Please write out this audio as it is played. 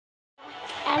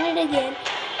at it again.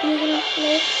 We're gonna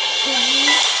play piggy.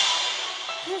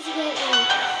 Let's get in.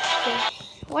 Okay.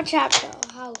 What chapter?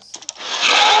 House.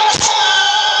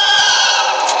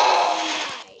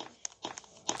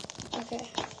 Okay.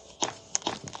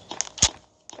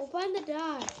 Open the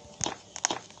door.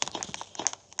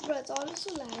 Bro, it's always so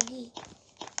laggy.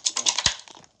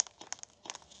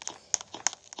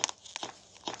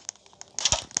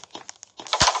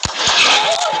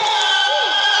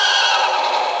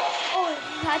 Oh,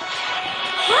 that.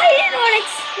 I did not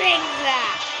expect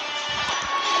that.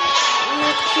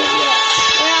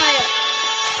 Where are you?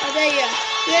 Oh, there you are.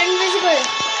 You're invisible.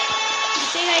 You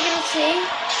think I cannot see?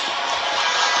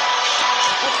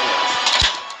 Okay.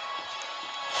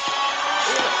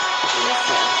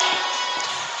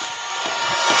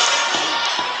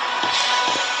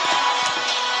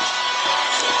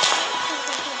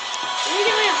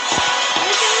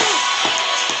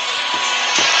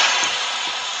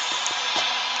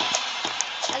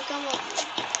 I'll come up.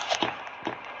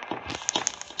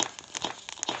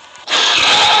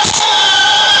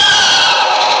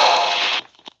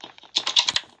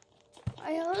 I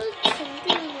heard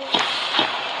something like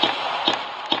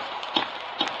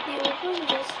they opened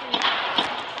this one.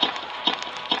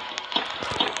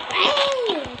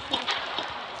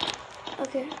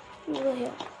 Okay, we'll go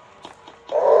here.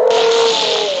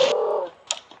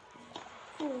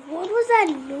 What was that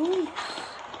noise?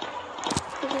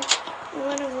 Okay, I'm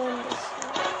gonna go in this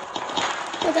one.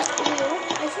 But that,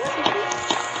 I said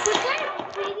what kind of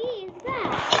piggy is that?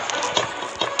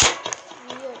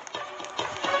 Weird.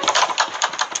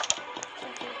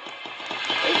 Okay.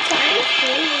 It's kind of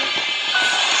crazy.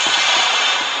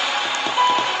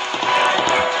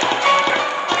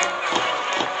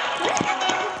 What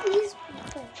are these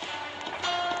people?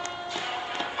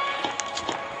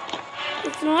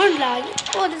 It's not lagging.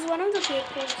 Oh, this is one of the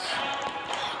papers.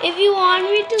 If you want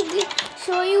me to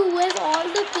show you with all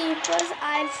the papers,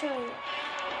 I'll show you.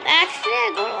 Actually,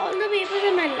 I got all the papers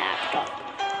in my laptop.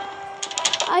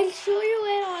 I'll show you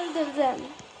where all of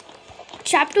them.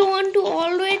 Chapter 1 to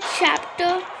all the way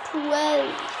chapter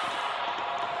 12.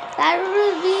 That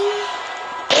will be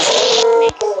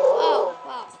next. Oh,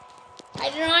 wow. I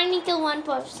did not need to kill one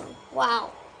person.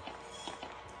 Wow.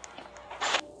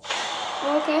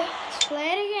 Okay, let's play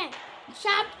it again.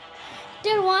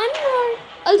 Chapter 1, or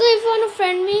also if you want to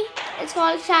friend me, it's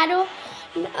called Shadow.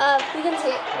 You can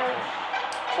say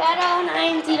Shadow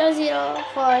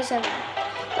 90047.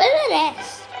 Where's the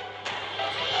rest?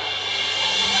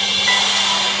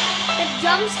 The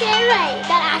jump scare, right?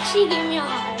 That actually gave me a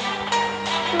heart.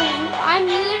 I'm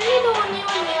literally the only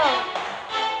one here.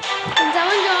 Can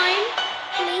someone join,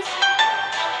 please?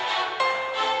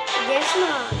 Guess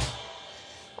not.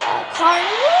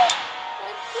 Carnival?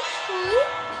 That's cool,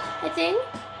 I think.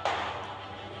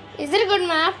 Is it a good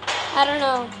map? I don't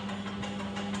know.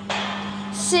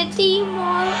 City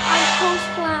Mall Outpost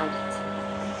Plant.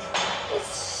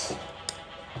 It's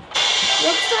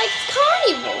looks like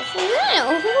carnival for real.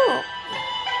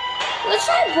 Let's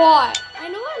try bot. I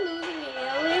know I'm losing it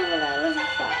earlier, but I wasn't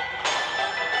far.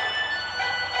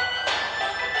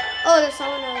 Oh, there's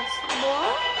someone else.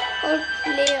 Bot or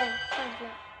player?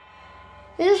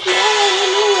 This player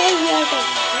doesn't know where we are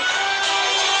going.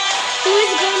 Who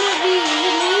is gonna be? Is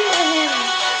it me or him?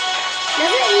 Does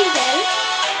it mean well?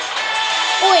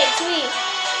 Oh, it's me.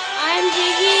 I'm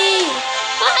piggy.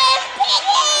 I'm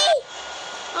piggy.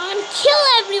 I'm kill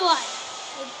everyone.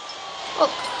 Oh,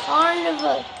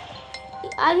 carnival.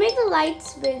 I'll make the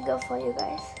lights bigger for you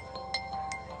guys.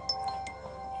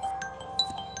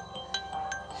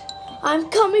 I'm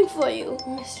coming for you,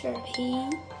 Mr. P.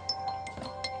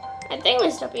 I think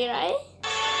Mr. P, right?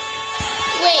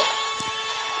 Wait,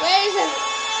 where is it?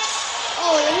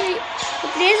 Oh, the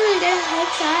place will get a high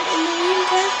shot in the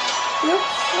meantime. Look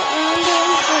around the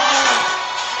room for her.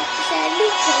 Sadly,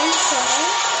 can't try.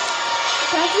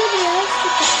 Touch the players to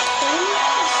catch them.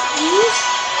 Use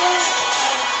the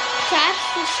traps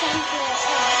to stun players.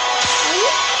 I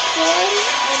need 4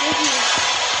 energies.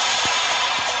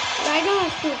 Right now I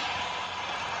have 2.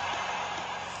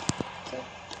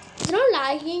 It's not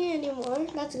lagging anymore.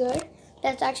 That's good.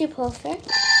 That's actually perfect.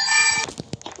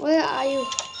 Where are you?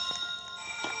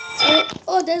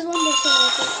 Oh, there's one person.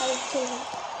 I'll kill him.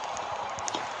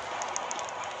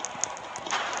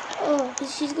 Oh,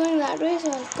 she's going that way,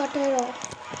 so I'll cut her off.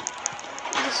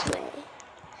 This way.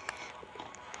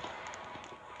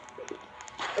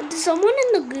 There's someone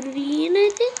in the green, I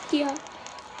think. Yeah.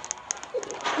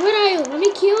 Where are you? Let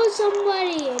me kill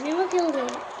somebody. I never killed him.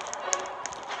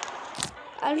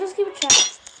 I'll just keep a track.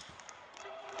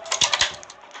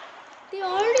 They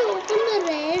already opened the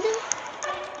red.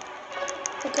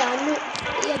 The Okay,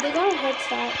 yeah, they got a head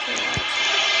start. Okay,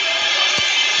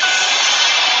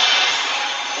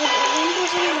 one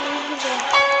person is over there.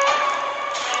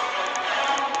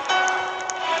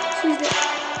 She's there.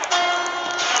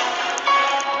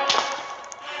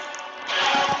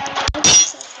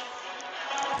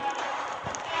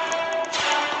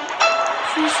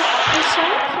 I saw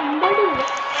somebody.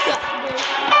 Yeah, there.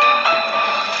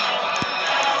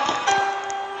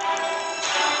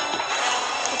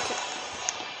 Okay.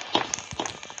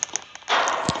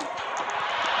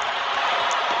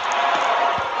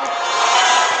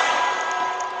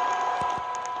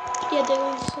 Yeah, they're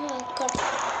going to cut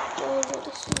over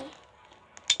this way.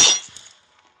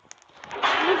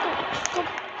 Come.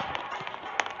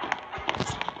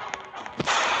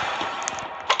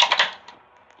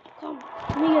 Come,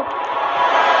 here.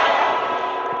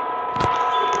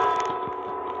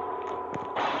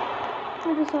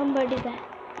 There's somebody there.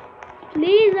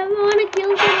 Please, I want to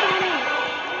kill somebody.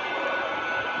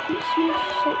 She's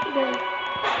so there.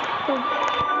 Come.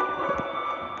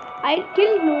 I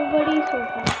killed nobody so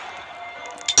far.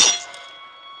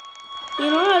 You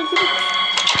know, I'll keep it.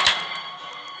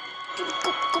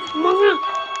 Come on now.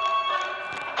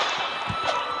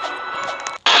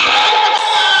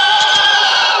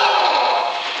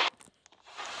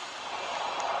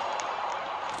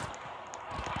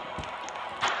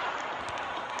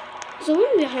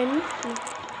 Someone behind me.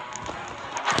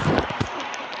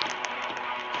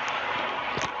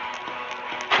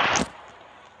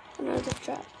 Another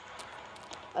trap.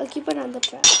 I'll keep another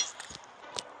trap.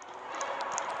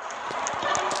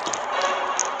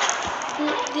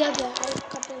 The other, I'll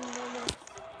cut them off.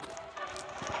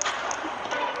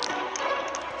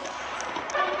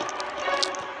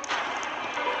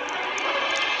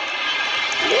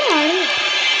 Where are you?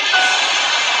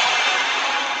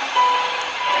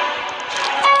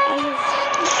 I'll just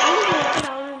walk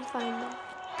around and find them.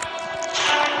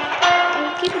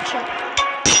 I'll keep a track.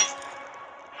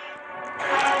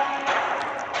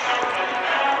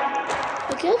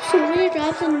 Okay, I have so many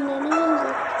traps and none of them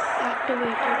got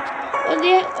activated. Oh,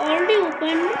 they have already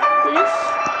opened this,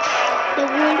 the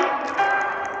wood.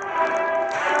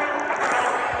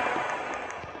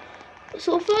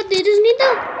 So far, they just need the.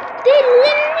 They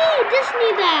literally just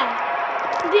need that.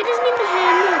 They just need the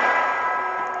hammer.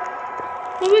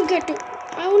 Let me get it.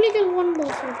 I only get one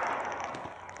person.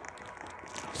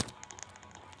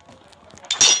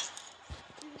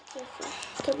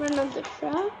 Keep another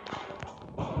trap.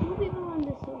 Two people on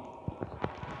this one.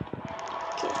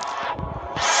 Okay.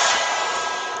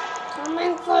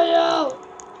 Coming for you.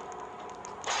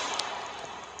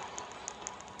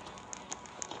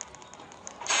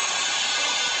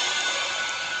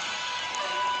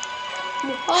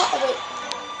 Oh, wait.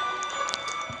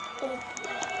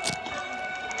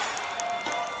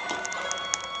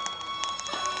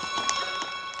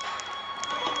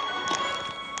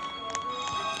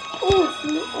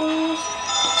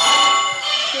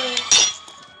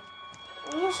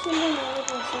 Almost killed another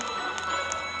person.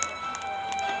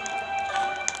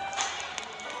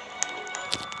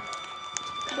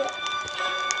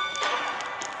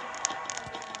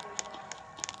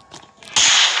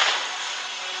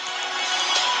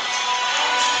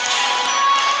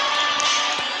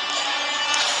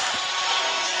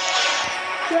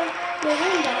 Yeah, they're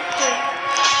going back there.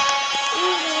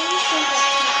 Go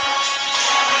back.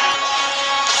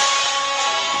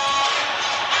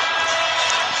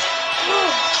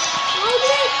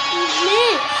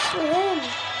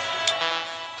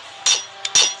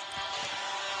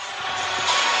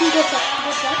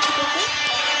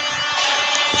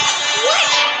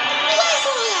 What? You guys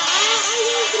saw that? I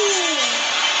went through it.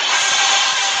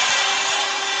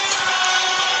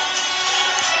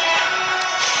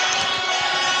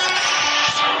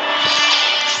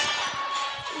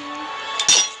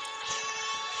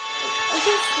 I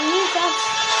just sneaked up.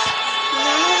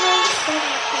 None of them said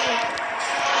anything.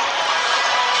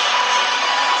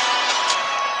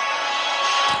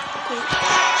 Okay.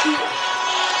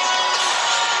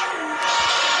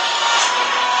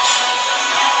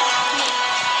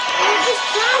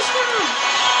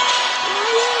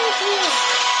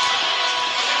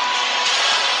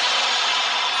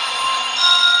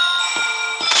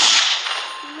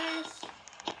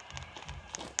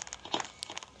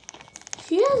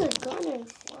 She has a gun and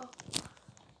stuff.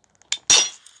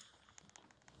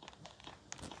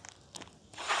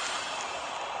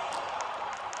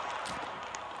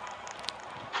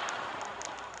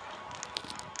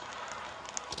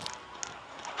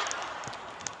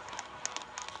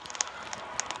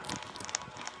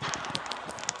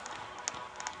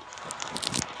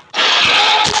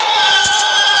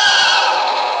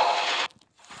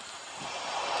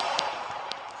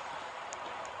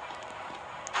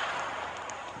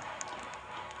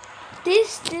 They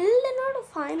still did not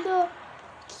find the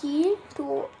key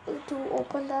to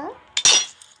open that.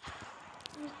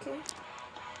 Okay.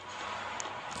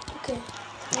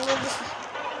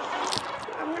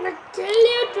 I'm gonna kill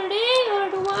you today or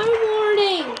tomorrow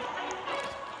morning.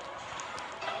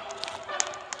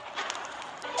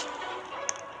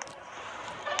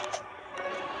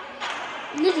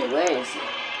 Lizzie, where is he?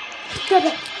 Come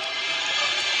back.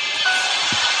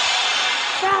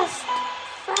 Faster.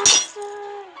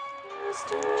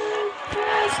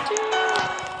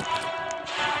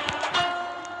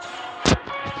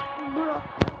 Bro,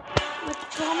 my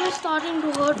thumb is starting to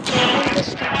hurt all this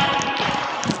time.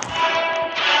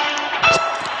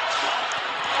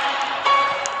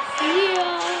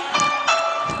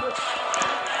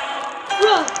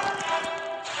 Bro,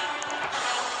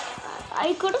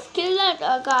 I could have killed that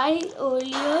guy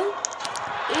earlier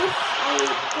if I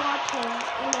caught him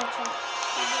in a trap.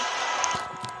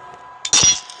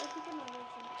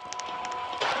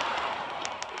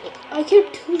 I can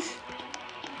do. Miss.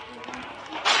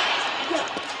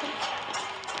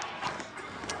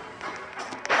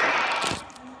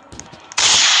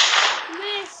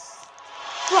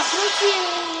 Bro, don't see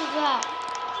anything like that.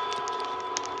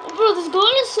 Bro, this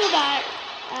girl is so bad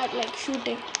at like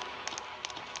shooting.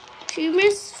 She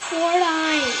missed 4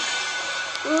 times.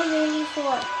 Or maybe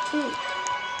 4. 2.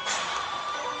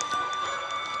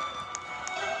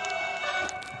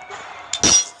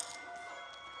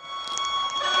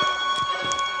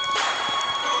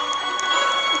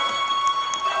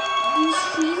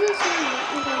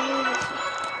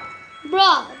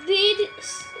 Bruh, they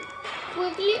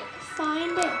quickly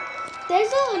find it.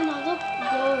 There's another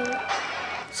girl.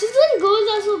 Season girls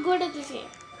are so good at this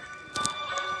game.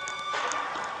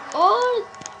 Or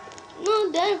no,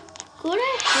 they're good at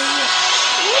it.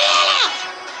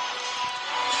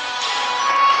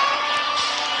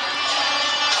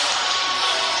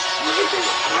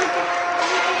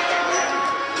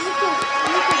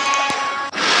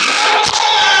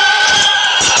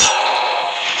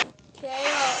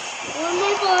 One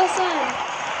more person.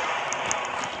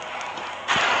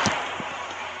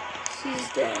 She's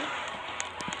there.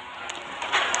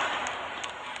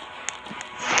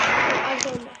 I'll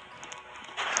go back.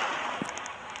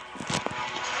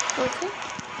 Okay.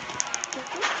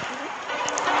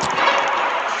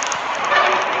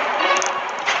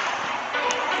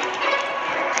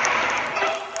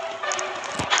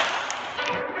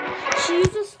 She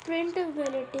uses a sprint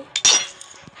ability.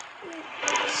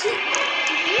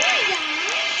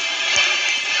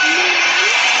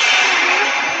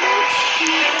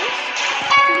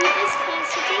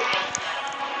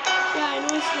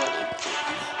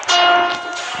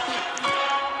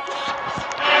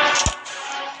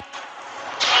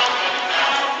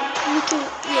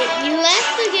 You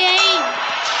left the game.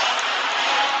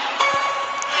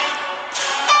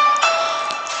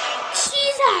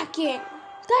 She's hacking.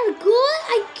 That girl,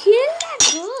 I killed that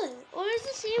girl. Or it's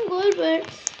the same girl, but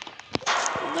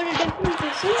a different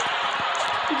person.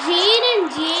 Jane and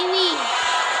Jamie.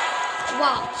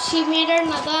 Wow, she made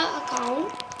another account.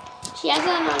 She has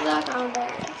another account, I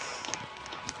guess.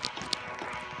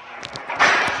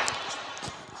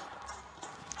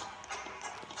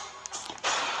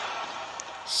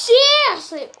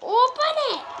 Seriously, open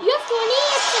it. You have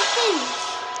 28 seconds.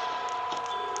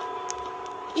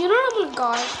 You don't have a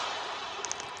guard.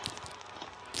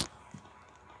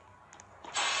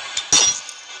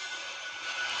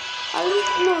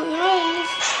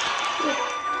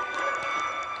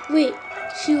 Wait,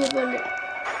 she opened it.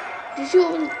 Did she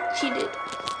open it? She did.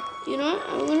 You know what?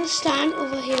 I'm gonna stand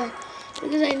over here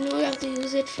because I know you have to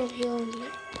use it from here only.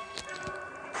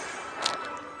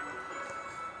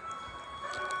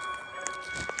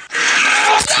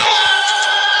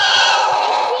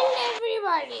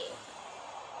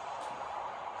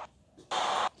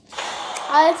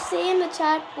 I'll say in the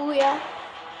chat, booyah.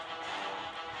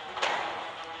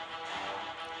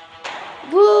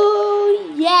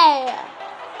 Boo, yeah.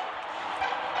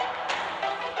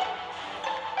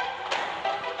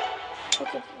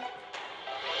 Okay.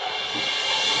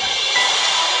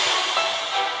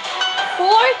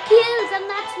 4 kills and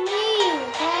that's me,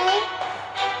 okay?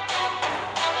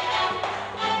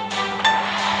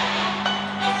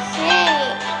 Say,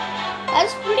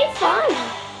 that's pretty fun.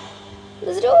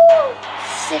 Let's do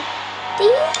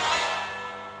city.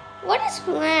 What is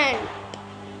planned?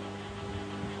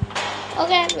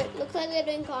 Okay, wait, looks like we're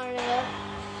doing carnival.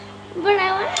 But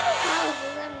I want to know how,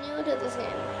 because I'm new to this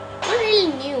game. Not really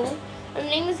new. I'm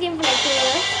playing this game for like 2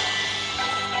 years.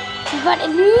 But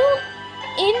new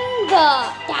in the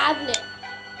tablet.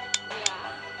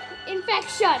 Yeah.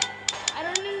 Infection. I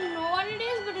don't even know what it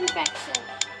is, but infection.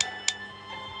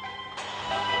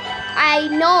 I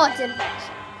know it's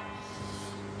infection.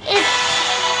 It's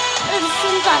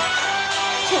seems like.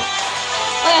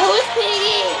 Okay, who's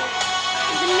Piggy?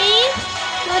 Is it me?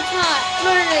 No, it's not.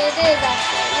 No, it is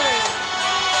actually. No.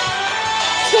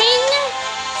 King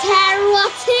Tarot.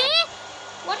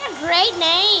 What a great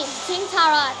name. King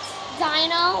Tarot.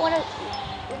 Dino. What a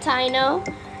Dino.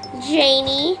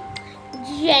 Janie.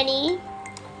 Jenny.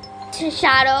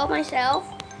 Shadow, myself.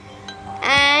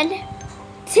 And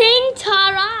Ting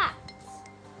Tarot.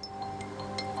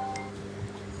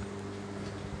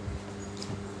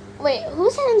 Wait,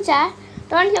 who's in chat?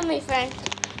 Don't kill me, friend.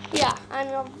 Yeah, I'm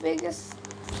your biggest.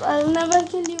 I'll never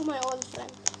kill you, my old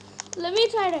friend. Let me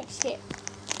try to escape.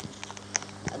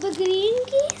 The green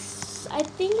keys, I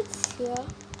think it's here.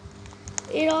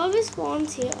 It always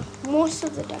spawns here, most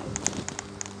of the time.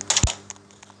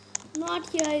 Not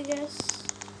here, I guess.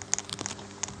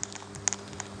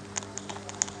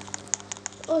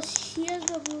 Oh, here's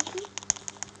the blue key.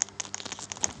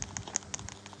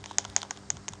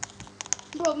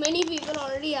 Bro, many people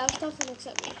already have stuff and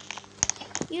accept me.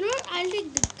 You know what? I'll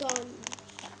take the gun.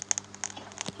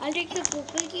 I'll take the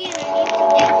purple key and I'll take the...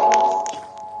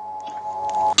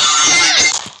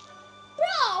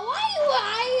 Bro, why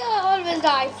I always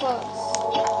die first?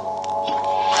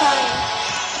 Fine.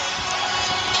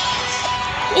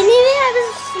 Anyway, I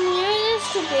was near this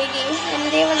to Piggy and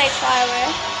they were like far away.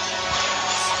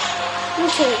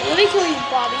 Let me kill you,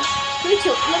 Bobby. Let me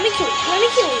kill you. Let me kill you. Let me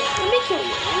kill you. Let me kill you.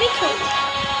 Let me kill you.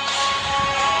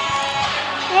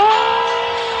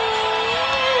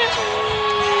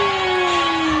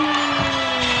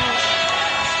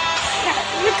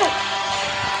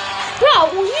 Bro,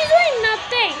 he's doing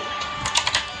nothing.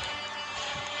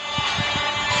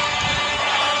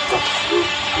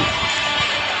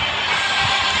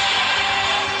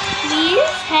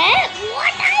 Please help.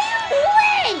 What are you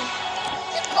doing?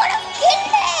 You could have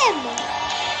killed him.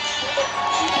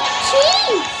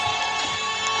 Jeez.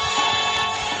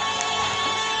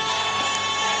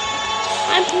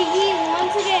 I'm Piggy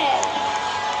once again.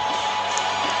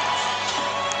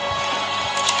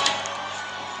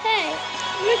 Hey,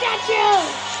 look at you.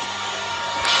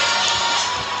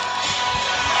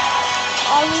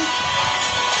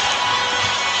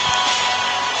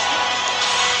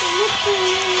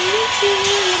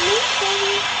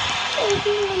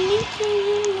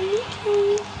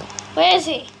 Where is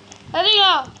he? Where'd he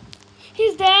go?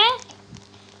 He's there?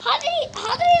 How do you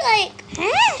like,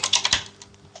 huh?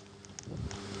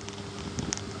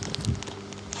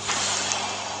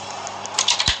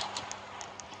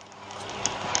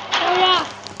 Oh yeah.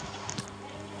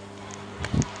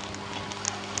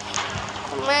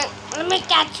 Let me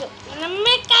catch you. Let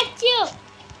me catch you.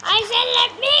 I said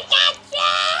let me catch you.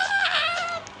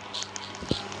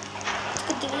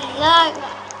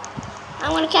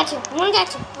 I'm gonna catch him. I'm gonna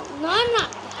catch him. No, I'm not.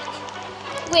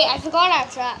 Wait, I forgot our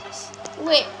traps.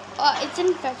 Wait, it's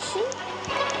infection?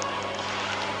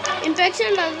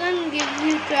 Infection doesn't give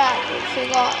you traps. I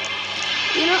forgot.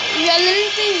 You know, your little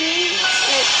thing means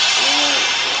like,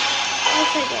 I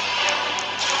forget.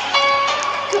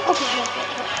 Okay.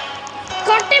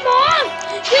 Cut him off!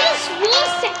 You're just 1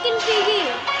 second, Piggy.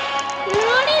 You're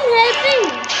not even helping.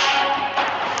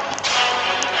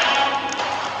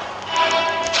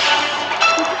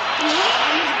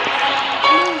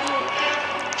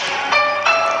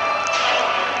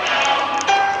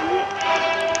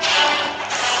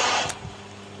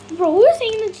 Bro, who is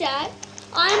saying in the chat?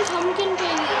 I'm Pumpkin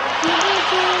Piggy. People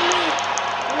kill me.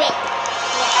 Rip.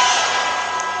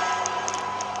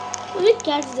 Let me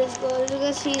catch this girl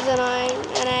because she's annoying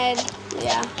and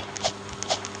yeah.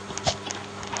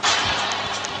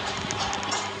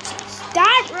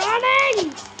 Start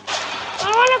running! I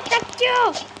want to catch you!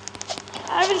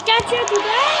 I will catch you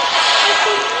today or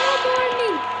tomorrow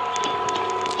morning.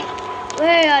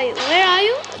 Where are you? Where are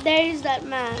you? There is that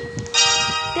man.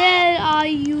 There are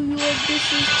you, your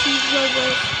dishes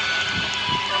cheeseburgers.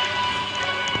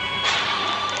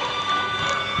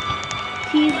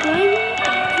 He's going to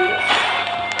this.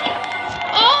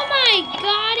 Oh my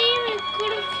god, I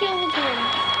could have killed him.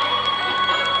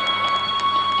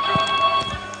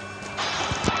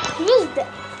 He was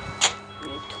dead.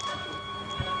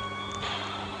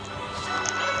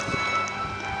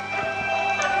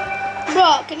 Bro,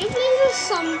 can you please do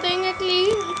something at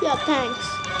least? Yeah, thanks.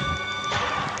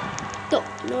 No,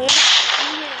 you're not.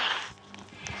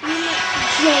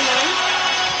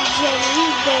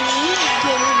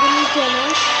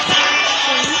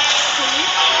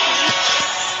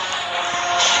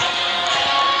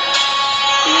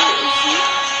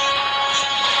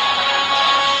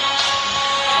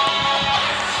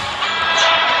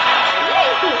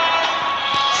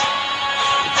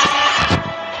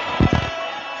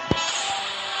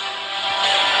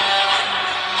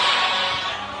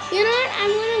 You know what? I'm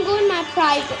gonna go in my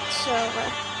private server.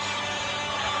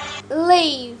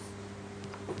 Leave.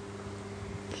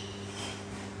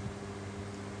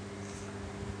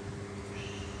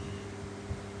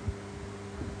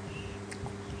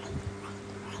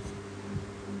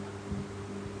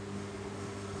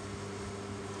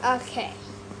 Okay.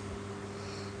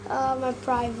 My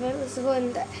private, let's go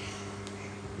in there.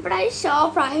 But I show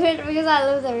private because I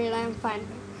love the real. I'm fine.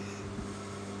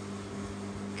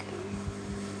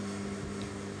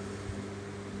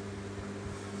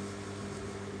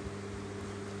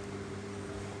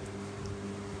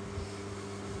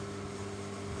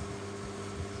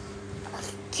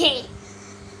 Okay,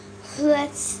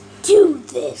 let's do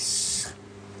this.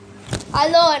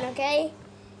 Alone, okay?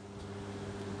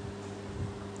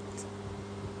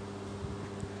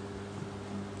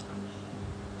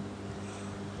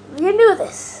 We can do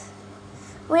this.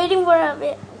 Waiting for a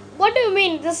bit. What do you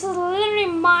mean? This is literally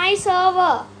my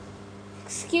server.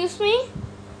 Excuse me?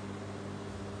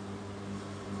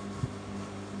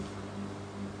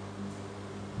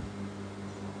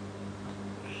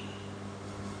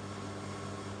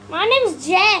 My name's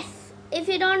Jeff. If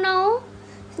you don't know,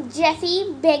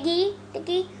 Jeffy, Beggy,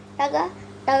 Ticky, Daga,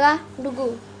 Daga,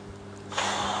 Dugu.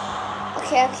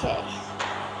 Okay.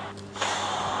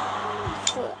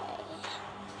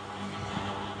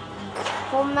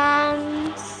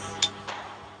 Commands,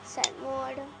 set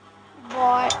mode,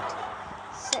 bot,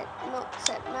 set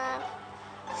map,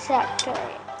 chapter 8.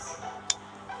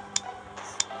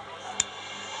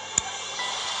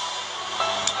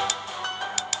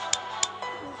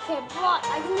 Okay, bot,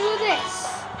 I can do this.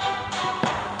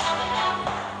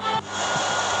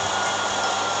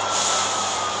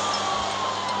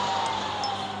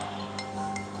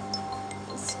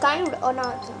 It's kind of, oh no,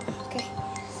 okay.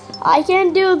 I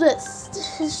can do this.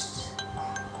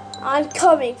 I'm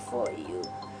coming for you.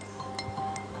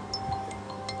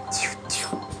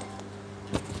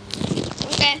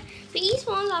 Okay, piggy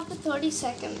spawns after 30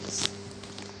 seconds.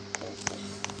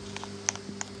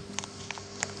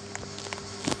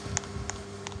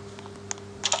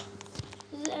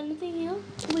 Is there anything here?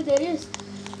 Oh, there is.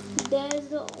 There's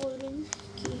the orange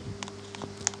key.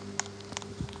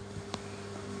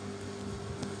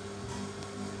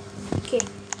 Okay,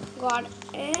 got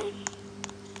it.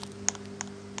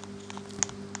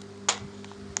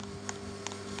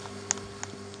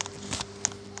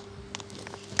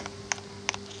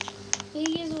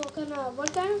 Piggy is woken up.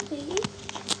 What kind of piggy?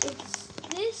 It's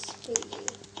this piggy.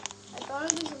 I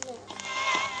thought it was a man.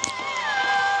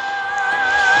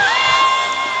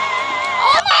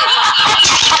 Oh my god!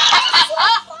 It's so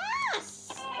fast!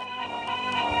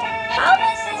 How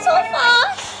is it so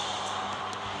fast?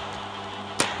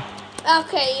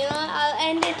 Okay, you know what? I'll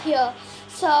end it here.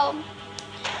 So,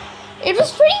 it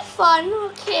was pretty fun.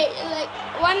 Okay, like,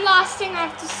 one last thing I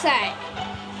have to say.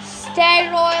 Stay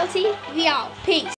royalty. We out. Peace.